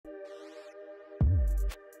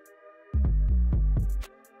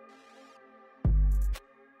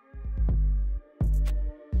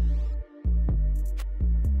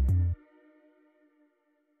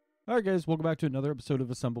Alright guys, welcome back to another episode of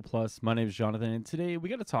Assemble Plus. My name is Jonathan, and today we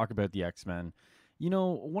got to talk about the X-Men. You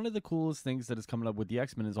know, one of the coolest things that is coming up with the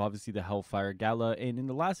X-Men is obviously the Hellfire Gala, and in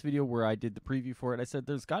the last video where I did the preview for it, I said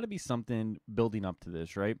there's got to be something building up to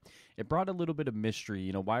this, right? It brought a little bit of mystery.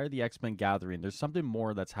 You know, why are the X-Men gathering? There's something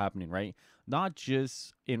more that's happening, right? Not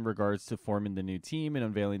just in regards to forming the new team and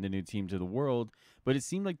unveiling the new team to the world, but it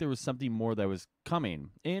seemed like there was something more that was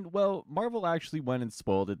coming. And, well, Marvel actually went and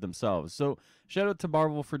spoiled it themselves. So, shout out to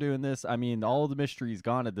Marvel for doing this. I mean, all the mystery is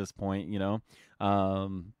gone at this point, you know?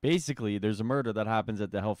 Basically, there's a murder that happens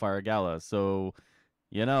at the Hellfire Gala. So,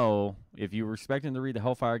 you know, if you were expecting to read the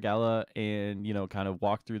Hellfire Gala and, you know, kind of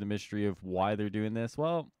walk through the mystery of why they're doing this,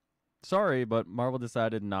 well, sorry, but Marvel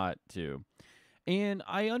decided not to. And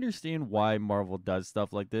I understand why Marvel does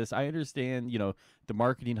stuff like this. I understand, you know, the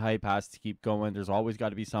marketing hype has to keep going. There's always got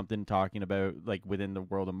to be something talking about, like, within the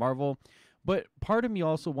world of Marvel. But part of me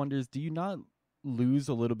also wonders, do you not lose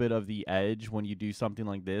a little bit of the edge when you do something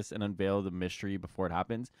like this and unveil the mystery before it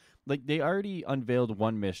happens? Like, they already unveiled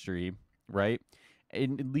one mystery, right?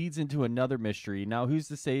 And it leads into another mystery. Now, who's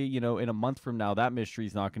to say, you know, in a month from now, that mystery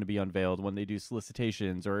is not going to be unveiled when they do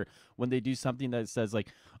solicitations or when they do something that says, like,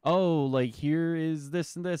 oh, like, here is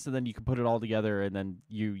this, and then you can put it all together and then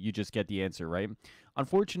you just get the answer, right?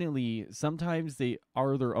 Unfortunately, sometimes they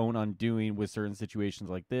are their own undoing with certain situations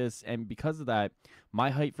like this. And because of that, my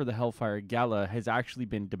hype for the Hellfire Gala has actually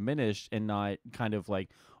been diminished and not kind of like,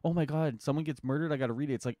 oh my God, someone gets murdered, I got to read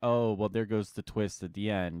it. It's like, oh, well, there goes the twist at the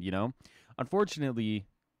end, you know? Unfortunately,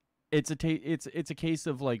 it's a case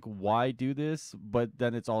of like, why do this, but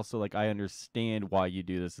then it's also like, I understand why you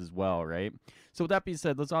do this as well, right? So with that being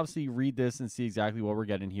said, let's obviously read this and see exactly what we're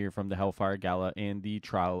getting here from the Hellfire Gala and the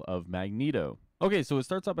trial of Magneto. Okay, so it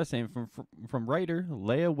starts off by saying from writer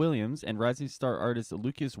Leah Williams and rising star artist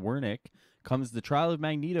Lucas Wernick comes The Trial of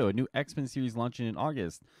Magneto, a new X-Men series launching in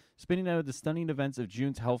August. Spinning out of the stunning events of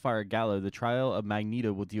June's Hellfire Gala, The Trial of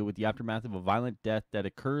Magneto will deal with the aftermath of a violent death that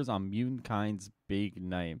occurs on mutantKind's big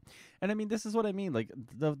night. And I mean, this is what I mean. Like,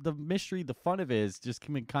 the mystery, the fun of it is just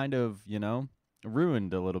kind of, you know,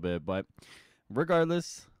 ruined a little bit. But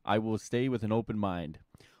regardless, I will stay with an open mind.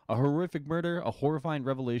 A horrific murder, a horrifying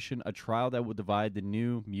revelation, a trial that will divide the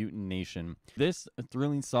new mutant nation. This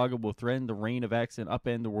thrilling saga will threaten the reign of X and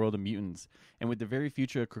upend the world of mutants. And with the very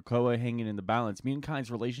future of Krakoa hanging in the balance,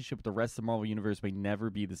 mutantKind's relationship with the rest of the Marvel Universe may never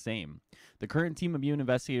be the same. The current team of mutant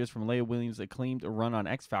investigators from Leah Williams' acclaimed run on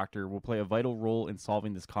X Factor will play a vital role in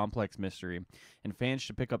solving this complex mystery. And fans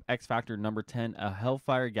should pick up X Factor number 10, a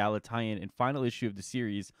Hellfire Gala tie-in and final issue of the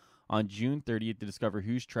series, on June 30th to discover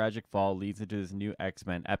whose tragic fall leads into this new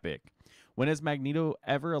X-Men epic. When has Magneto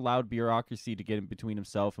ever allowed bureaucracy to get in between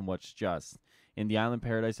himself and what's just? In the island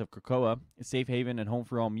paradise of Krakoa, a safe haven and home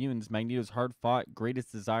for all mutants, Magneto's hard-fought,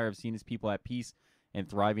 greatest desire of seeing his people at peace and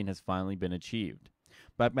thriving has finally been achieved.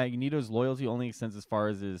 But Magneto's loyalty only extends as far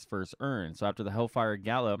as it is first earned. So after the Hellfire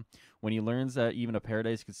Gala, when he learns that even a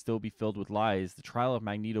paradise could still be filled with lies, the trial of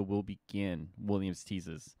Magneto will begin, Williams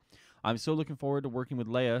teases. I'm so looking forward to working with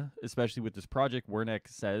Leah, especially with this project, Wernick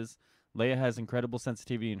says. Leah has incredible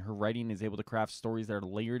sensitivity and her writing is able to craft stories that are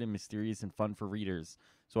layered and mysterious and fun for readers.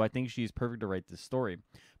 So I think she's perfect to write this story.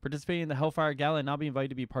 Participating in the Hellfire Gala and not being invited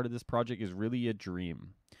to be part of this project is really a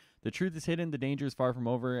dream. The truth is hidden, the danger is far from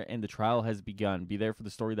over, and the trial has begun. Be there for the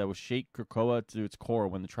story that will shake Krakoa to its core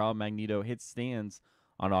when the trial of Magneto hits stands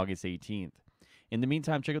on August 18th. In the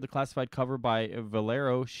meantime, check out the classified cover by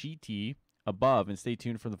Valero Shiti above and stay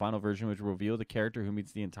tuned for the final version, which will reveal the character who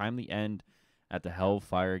meets the untimely end at the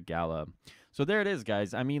Hellfire Gala. So there it is,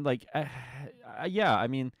 guys. I mean, like, yeah, I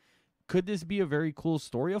mean, could this be a very cool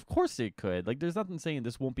story? Of course it could. Like, there's nothing saying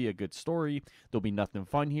this won't be a good story. There'll be nothing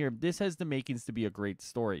fun here. This has the makings to be a great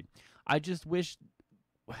story. I just wish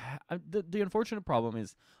the unfortunate problem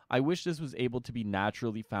is I wish this was able to be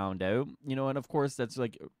naturally found out, you know, and of course that's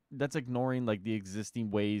ignoring like the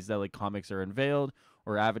existing ways that like comics are unveiled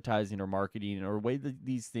or advertising or marketing or way that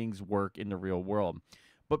these things work in the real world.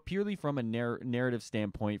 But purely from a narrative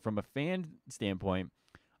standpoint, from a fan standpoint,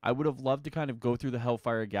 I would have loved to kind of go through the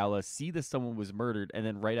Hellfire Gala, see that someone was murdered, and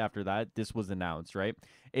then right after that, this was announced, right?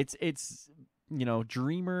 It's you know,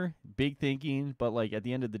 dreamer, big thinking, but like at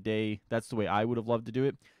the end of the day, that's the way I would have loved to do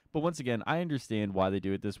it. But once again, I understand why they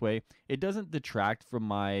do it this way. It doesn't detract from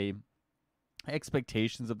my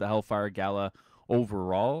expectations of the Hellfire Gala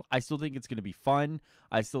overall. I still think it's going to be fun.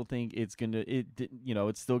 I still think it's going to, you know,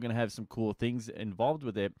 it's still going to have some cool things involved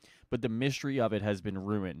with it, but the mystery of it has been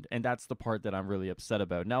ruined. And that's the part that I'm really upset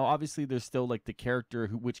about. Now, obviously, there's still like the character,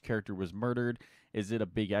 which character was murdered. Is it a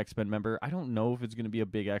big X-Men member? I don't know if it's going to be a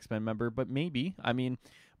big X-Men member, but maybe. I mean,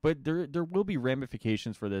 But there will be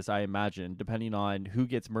ramifications for this, I imagine, depending on who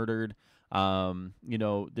gets murdered. You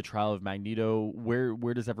know, the trial of Magneto.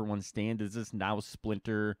 Where does everyone stand? Does this now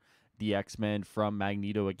splinter the X-Men from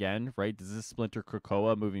Magneto again, right? Does this splinter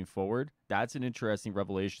Krakoa moving forward? That's an interesting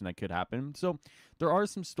revelation that could happen. So there are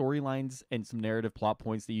some storylines and some narrative plot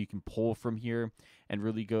points that you can pull from here and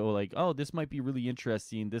really go like, oh, this might be really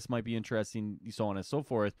interesting. This might be interesting, so on and so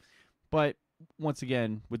forth. But once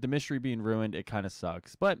again, with the mystery being ruined, it kind of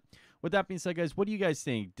sucks. But with that being said, guys, what do you guys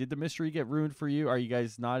think? Did the mystery get ruined for you? Are you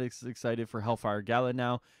guys not excited for Hellfire Gala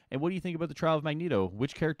now? And what do you think about the trial of Magneto?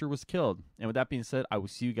 Which character was killed? And with that being said, I will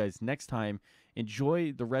see you guys next time.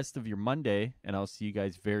 Enjoy the rest of your Monday, and I'll see you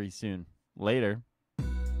guys very soon. Later.